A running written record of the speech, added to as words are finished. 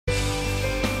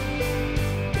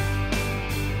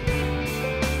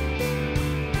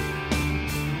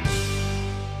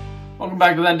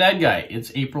back to That Dad Guy.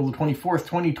 It's April the 24th,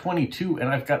 2022, and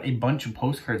I've got a bunch of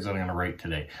postcards that I'm going to write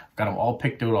today. I've got them all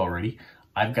picked out already.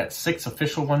 I've got 6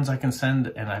 official ones I can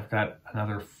send, and I've got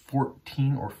another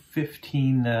 14 or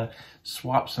 15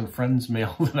 swaps and friends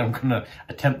mail that I'm going to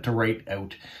attempt to write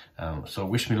out. So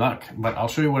wish me luck, but I'll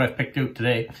show you what I've picked out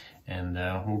today, and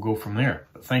we'll go from there.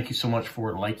 But thank you so much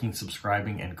for liking,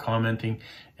 subscribing, and commenting.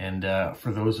 And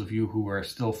for those of you who are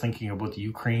still thinking about the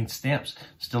Ukraine stamps,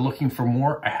 still looking for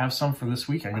more, I have some for this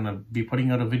week. I'm going to be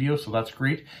putting out a video, so that's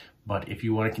great. But if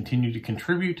you want to continue to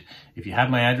contribute, if you have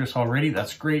my address already,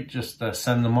 that's great. Just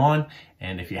send them on.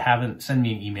 And if you haven't, send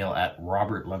me an email at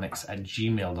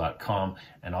robertlennox@gmail.com,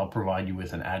 and I'll provide you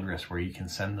with an address where you can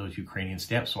send those Ukrainian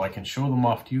stamps so I can show them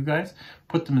off to you guys,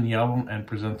 put them in the album, and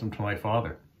present them to my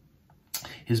father.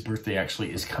 His birthday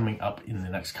actually is coming up in the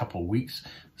next couple of weeks,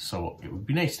 so it would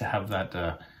be nice to have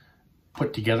that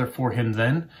put together for him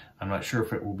then. I'm not sure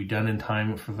if it will be done in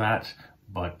time for that,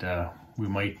 but we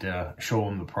might show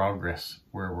him the progress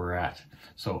where we're at.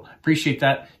 So appreciate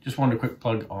that. Just wanted a quick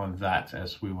plug on that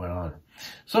as we went on.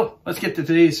 So let's get to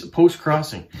today's post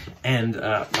crossing. And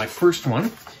my first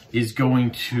one is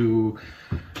going to,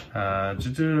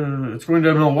 it's going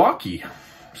to Milwaukee.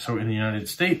 So in the United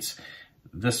States,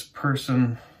 this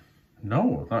person,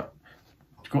 no, not,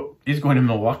 is going to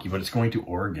Milwaukee, but it's going to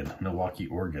Oregon, Milwaukee,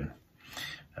 Oregon.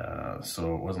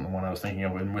 So it wasn't the one I was thinking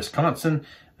of. In Wisconsin,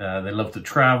 they love to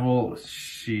travel.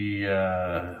 She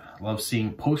loves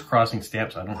seeing post-crossing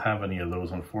stamps. I don't have any of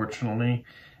those, unfortunately.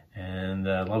 And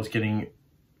loves getting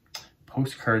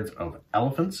postcards of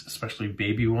elephants, especially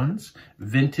baby ones,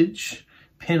 vintage,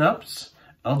 pin-ups,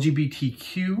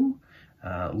 LGBTQ,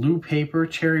 Lou paper,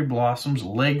 cherry blossoms,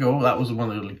 Lego. That was the one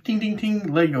that was like, ding, ding,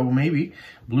 ding, Lego, maybe.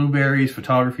 Blueberries,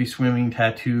 photography, swimming,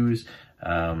 tattoos,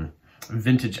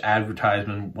 vintage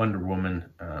advertisement, Wonder Woman,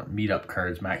 meetup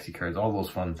cards, maxi cards, all those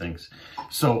fun things.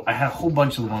 So I had a whole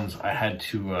bunch of the ones I had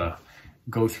to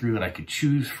go through that I could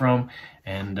choose from.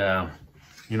 And,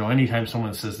 you know, anytime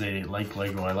someone says they like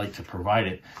Lego, I like to provide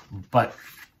it. But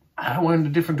I went in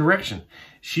a different direction.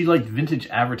 She liked vintage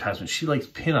advertisements. She likes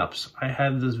pinups. I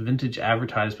had this vintage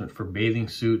advertisement for bathing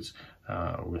suits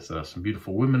with some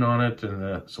beautiful women on it.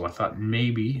 And so I thought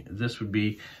maybe this would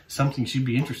be something she'd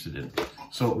be interested in.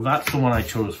 So that's the one I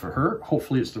chose for her.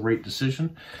 Hopefully it's the right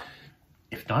decision.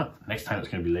 If not, next time it's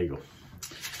going to be Lego.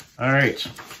 All right.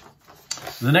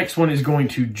 The next one is going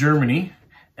to Germany.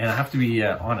 And I have to be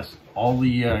honest, all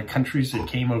the countries that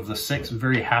came of the 6,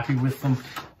 very happy with them.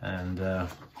 And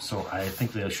so I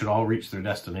think they should all reach their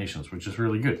destinations, which is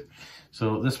really good.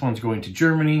 So this one's going to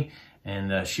Germany.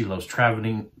 And she loves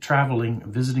traveling,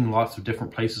 visiting lots of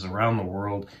different places around the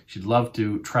world. She'd love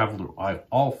to travel to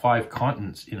all 5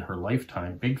 continents in her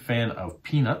lifetime. Big fan of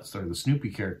Peanuts. They're the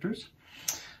Snoopy characters.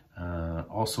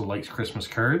 Also likes Christmas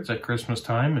cards at Christmas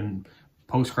time and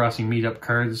post-crossing meetup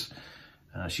cards.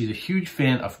 She's a huge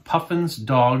fan of puffins,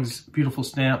 dogs, beautiful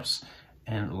stamps,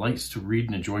 and likes to read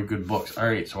and enjoy good books. All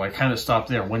right, so I kind of stopped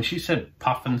there. When she said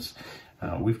puffins,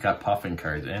 we've got puffin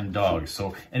cards and dogs.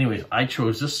 So anyways, I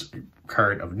chose this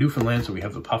card of Newfoundland. So we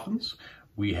have the puffins.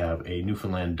 We have a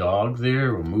Newfoundland dog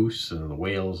there, a moose, and the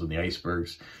whales and the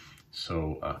icebergs.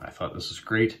 So I thought this was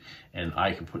great. And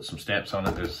I can put some stamps on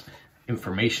it. There's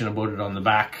information about it on the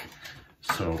back.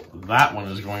 So that one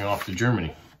is going off to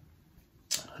Germany.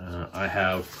 I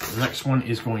have, the next one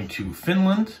is going to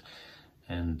Finland.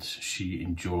 And she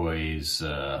enjoys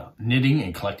knitting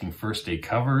and collecting first day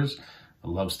covers.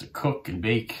 Loves to cook and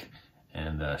bake,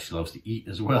 and she loves to eat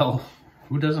as well.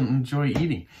 Who doesn't enjoy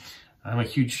eating? I'm a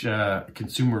huge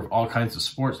consumer of all kinds of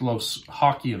sports. Loves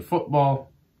hockey and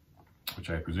football,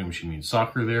 which I presume she means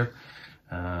soccer there.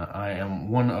 I am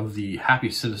one of the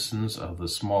happy citizens of the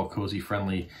small, cozy,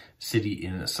 friendly city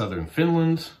in southern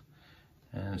Finland.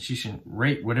 And she should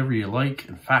rate whatever you like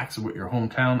and facts about your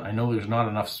hometown. I know there's not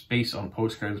enough space on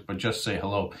postcards, but just say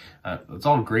hello. It's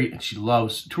all great, and she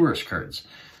loves tourist cards.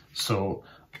 So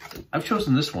I've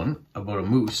chosen this one about a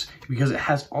moose because it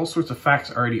has all sorts of facts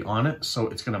already on it. So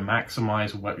it's going to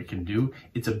maximize what it can do.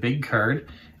 It's a big card,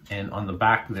 and on the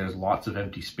back there's lots of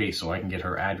empty space. So I can get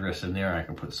her address in there. I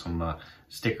can put some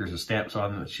stickers and stamps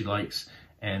on that she likes,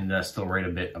 and still write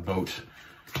a bit about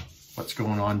what's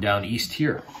going on down east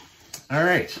here. All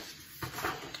right.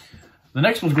 The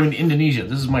next one's going to Indonesia.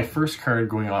 This is my first card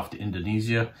going off to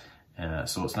Indonesia.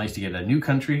 So it's nice to get a new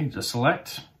country to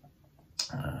select.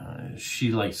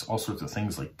 She likes all sorts of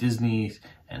things like Disney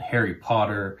and Harry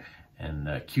Potter and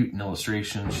cute and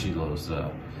illustrations. She loves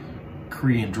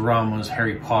Korean dramas,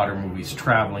 Harry Potter movies,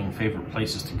 traveling, favorite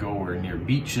places to go are near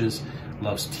beaches,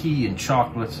 loves tea and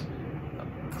chocolate,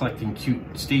 collecting cute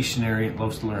stationery,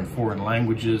 loves to learn foreign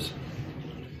languages.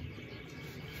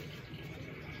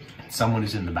 someone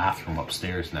is in the bathroom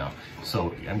upstairs now.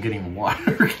 So I'm getting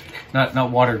water,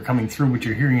 not water coming through, but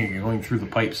you're hearing it going through the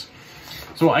pipes.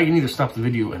 So I can either stop the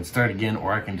video and start again,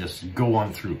 or I can just go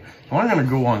on through. So I'm gonna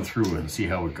go on through and see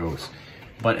how it goes.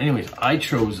 But anyways, I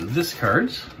chose this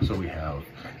card. So we have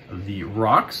the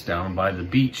rocks down by the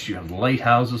beach. You have the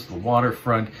lighthouses, the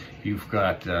waterfront. You've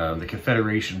got the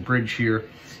Confederation Bridge here,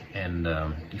 and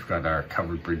you've got our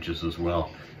covered bridges as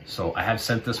well. So I have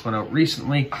sent this one out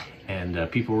recently,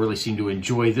 and people really seem to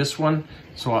enjoy this one.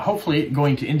 So hopefully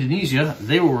going to Indonesia,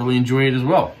 they will really enjoy it as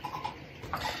well.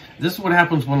 This is what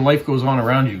happens when life goes on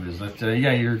around you, is that,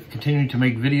 yeah, you're continuing to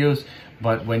make videos,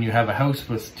 but when you have a house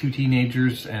with 2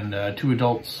 teenagers and 2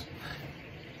 adults,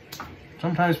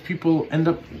 sometimes people end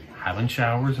up having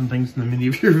showers and things in the middle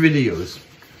of your videos.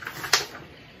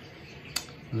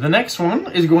 The next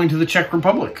one is going to the Czech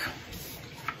Republic.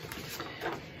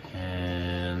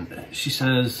 And she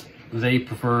says they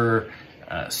prefer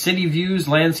city views,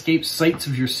 landscapes, sights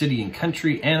of your city and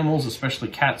country, animals, especially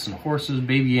cats and horses,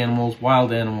 baby animals,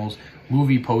 wild animals,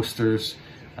 movie posters,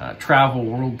 travel,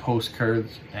 world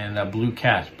postcards, and a blue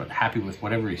cat, but happy with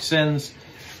whatever he sends.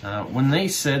 When they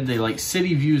said they like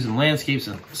city views and landscapes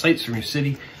and sights from your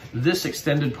city, this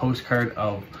extended postcard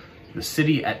of the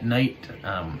city at night,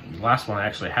 the last one I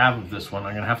actually have of this one,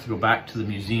 I'm going to have to go back to the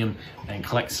museum and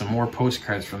collect some more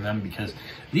postcards from them, because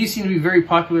these seem to be very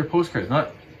popular postcards.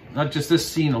 Not just this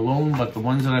scene alone, but the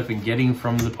ones that I've been getting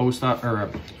from the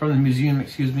from the museum,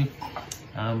 excuse me.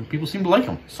 People seem to like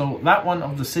them. So that one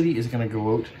of the city is going to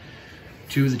go out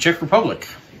to the Czech Republic.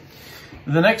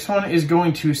 The next one is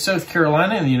going to South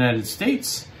Carolina in the United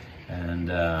States,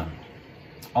 and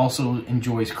also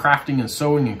enjoys crafting and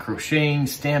sewing and crocheting,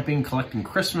 stamping, collecting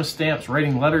Christmas stamps,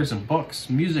 writing letters and books,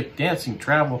 music, dancing,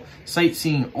 travel,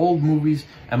 sightseeing, old movies,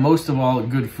 and most of all,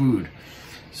 good food.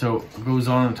 So it goes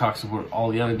on and talks about all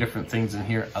the other different things in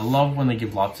here. I love when they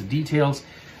give lots of details.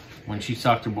 When she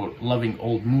talked about loving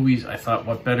old movies, I thought,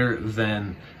 what better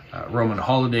than Roman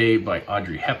Holiday by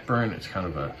Audrey Hepburn. It's kind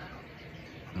of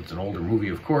it's an older movie,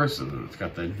 of course. It's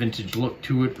got that vintage look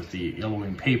to it with the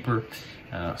yellowing paper.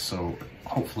 So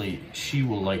hopefully she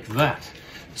will like that.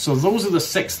 So those are the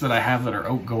 6 that I have that are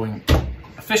outgoing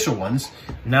official ones.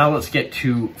 Now let's get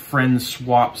to friend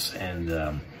swaps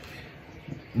and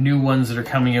new ones that are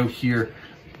coming out here.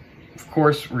 Of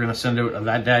course, we're going to send out a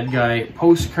That Dad Guy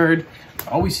postcard.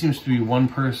 Always seems to be one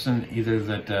person either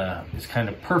that is kind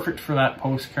of perfect for that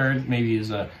postcard, maybe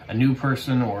is a new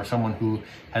person or someone who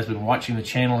has been watching the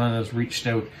channel and has reached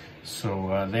out.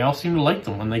 So they all seem to like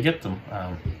them when they get them.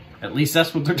 At least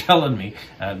that's what they're telling me.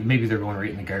 Maybe they're going right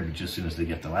in the garbage as soon as they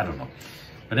get them. I don't know.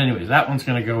 But anyways, that one's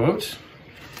going to go out.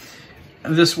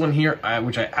 This one here,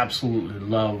 which I absolutely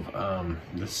love.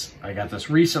 I got this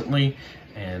recently,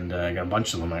 and I got a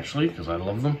bunch of them actually because I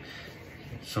love them.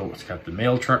 So it's got the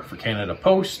mail truck for Canada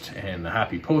Post and the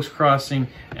Happy Post Crossing,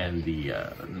 and the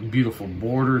beautiful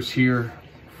borders here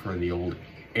for the old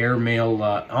airmail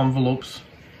envelopes.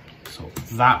 So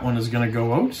that one is going to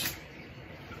go out.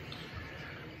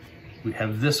 We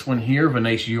have this one here of a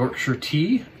nice Yorkshire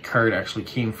tea. Card actually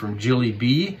came from Jilly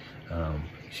B.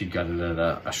 She'd got it at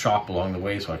a shop along the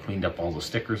way, so I cleaned up all the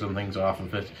stickers and things off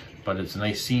of it. But it's a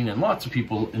nice scene, and lots of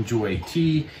people enjoy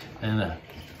tea, and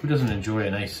who doesn't enjoy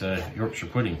a nice Yorkshire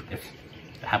pudding if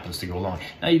it happens to go along?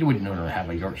 Now, you wouldn't normally have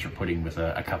a Yorkshire pudding with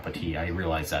a cup of tea. I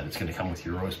realize that it's going to come with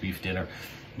your roast beef dinner,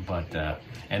 but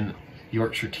and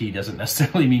Yorkshire tea doesn't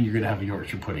necessarily mean you're going to have a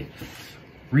Yorkshire pudding.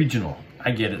 Regional,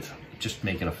 I get it. Just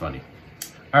making it funny.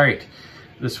 All right,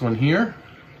 this one here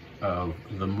of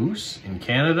the moose in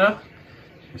Canada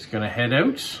is going to head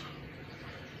out,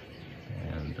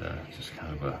 and just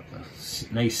kind of a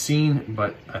nice scene,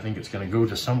 but I think it's going to go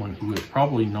to someone who has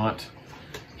probably not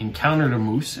encountered a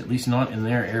moose, at least not in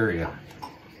their area.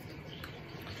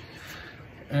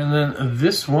 And then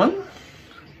this one,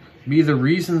 be the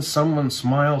reason someone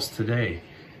smiles today,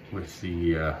 with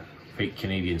the fake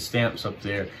Canadian stamps up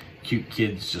there, cute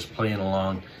kids just playing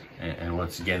along, and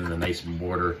once again the nice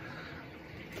border.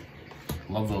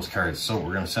 Love those cards. So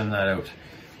we're going to send that out.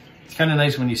 It's kind of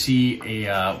nice when you see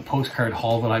a postcard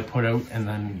haul that I put out, and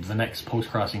then the next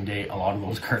post-crossing day, a lot of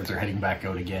those cards are heading back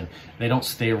out again. They don't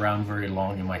stay around very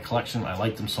long in my collection. I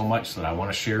like them so much that I want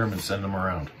to share them and send them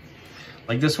around.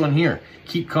 Like this one here,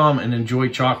 keep calm and enjoy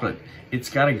chocolate. It's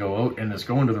got to go out, and it's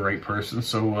going to the right person.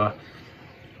 So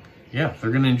yeah,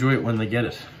 they're going to enjoy it when they get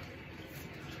it.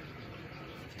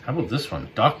 How about this one?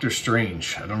 Doctor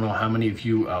Strange. I don't know how many of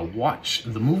you watch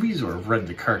the movies or have read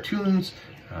the cartoons.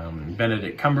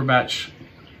 Benedict Cumberbatch,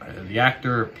 the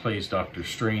actor, plays Doctor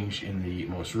Strange in the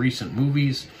most recent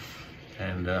movies.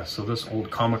 And so this old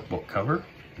comic book cover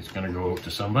is going to go out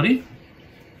to somebody.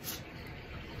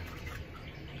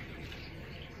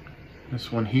 This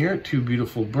one here, two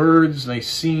beautiful birds, nice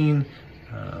scene.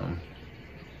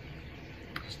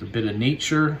 Just a bit of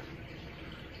nature.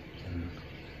 And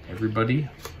everybody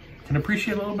can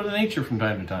appreciate a little bit of nature from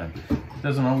time to time. It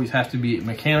doesn't always have to be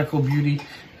mechanical beauty.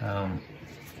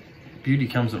 Beauty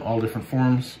comes in all different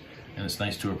forms, and it's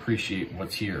nice to appreciate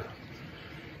what's here.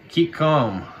 Keep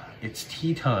calm. It's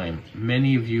tea time.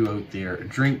 Many of you out there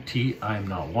drink tea. I'm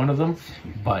not one of them,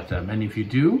 but many of you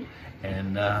do.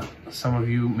 And some of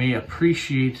you may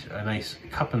appreciate a nice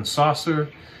cup and saucer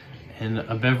and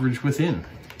a beverage within.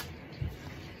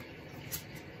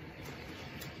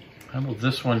 How about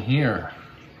this one here?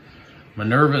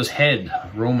 Minerva's head,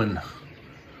 Roman.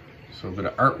 So a bit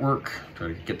of artwork, try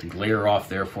to get the glare off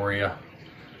there for you.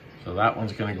 So that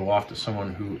one's gonna go off to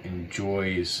someone who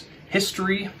enjoys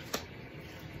history.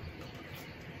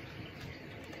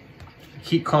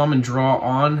 Keep calm and draw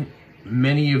on.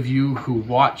 Many of you who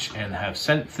watch and have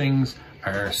sent things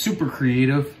are super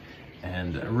creative,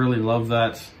 and I really love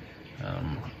that.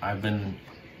 I've been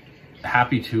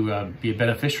happy to be a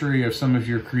beneficiary of some of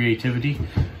your creativity.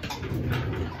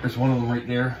 There's one of them right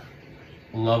there.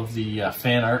 Love the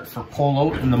fan art for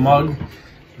Polo in the mug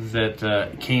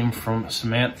that came from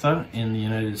Samantha in the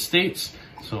United States.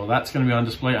 So that's going to be on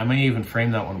display. I may even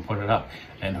frame that one and put it up.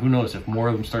 And who knows, if more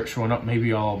of them start showing up,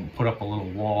 maybe I'll put up a little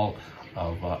wall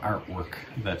of artwork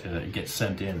that gets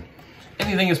sent in.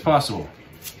 Anything is possible.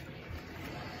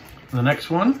 The next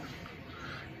one,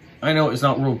 I know it's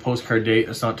not World Postcard Day,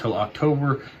 it's not till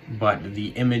October, but the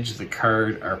image, the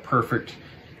card are perfect,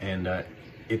 and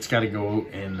it's got to go out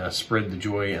and spread the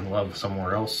joy and love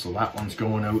somewhere else, so that one's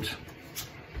going out.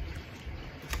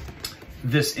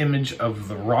 This image of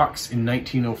the rocks in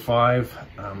 1905,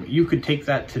 you could take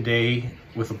that today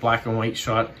with a black and white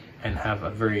shot and have a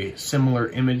very similar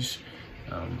image.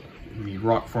 The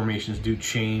rock formations do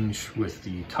change with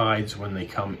the tides when they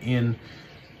come in,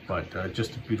 but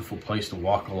just a beautiful place to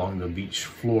walk along the beach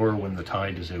floor when the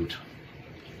tide is out.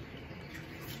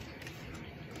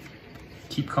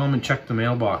 Keep calm and check the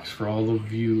mailbox. For all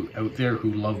of you out there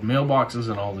who love mailboxes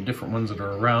and all the different ones that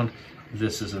are around,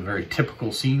 this is a very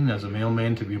typical scene as a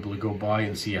mailman to be able to go by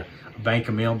and see a bank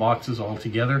of mailboxes all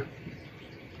together.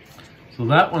 So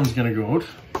that one's gonna go out,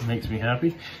 it makes me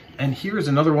happy. And here's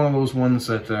another one of those ones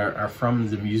that are from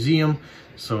the museum.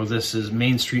 So this is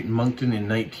Main Street in Moncton in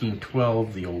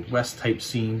 1912, the Old West type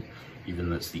scene, even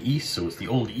though it's the East, so it's the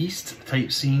Old East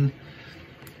type scene.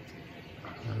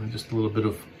 And just a little bit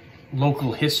of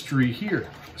local history here,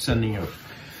 sending out.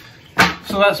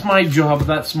 So that's my job,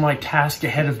 that's my task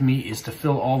ahead of me, is to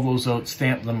fill all those out,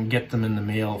 stamp them, get them in the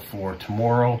mail for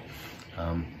tomorrow.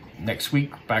 Next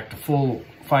week, back to full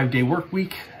 5-day work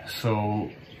week. So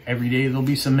every day there'll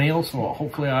be some mail. So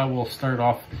hopefully I will start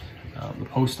off the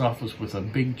post office with a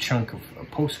big chunk of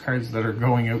postcards that are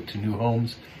going out to new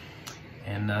homes,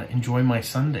 and enjoy my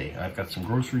Sunday. I've got some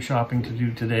grocery shopping to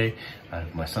do today.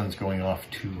 My son's going off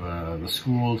to the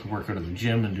school to work out at the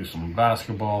gym and do some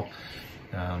basketball.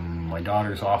 My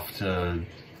daughter's off to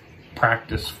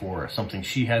practice for something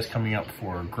she has coming up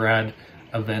for a grad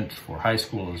event for high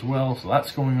school as well, so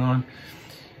that's going on.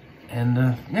 And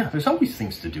yeah, there's always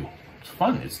things to do. It's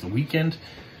fun, it's the weekend,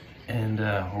 and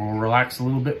we'll relax a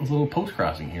little bit with a little post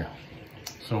crossing here.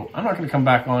 So I'm not going to come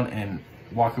back on and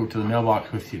walk out to the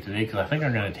mailbox with you today, because I think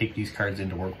I'm going to take these cards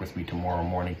into work with me tomorrow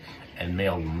morning and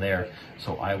mail them there.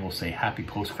 So I will say happy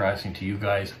post crossing to you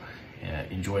guys.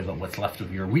 Enjoy what's left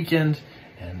of your weekend,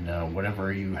 and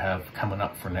whatever you have coming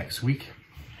up for next week.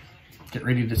 Get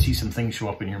ready to see some things show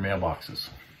up in your mailboxes.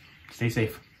 Stay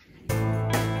safe.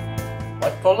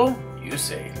 What, Polo? You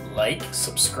say like,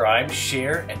 subscribe,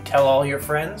 share, and tell all your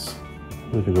friends?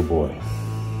 Who's a good boy?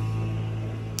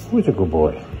 Who's a good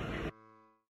boy?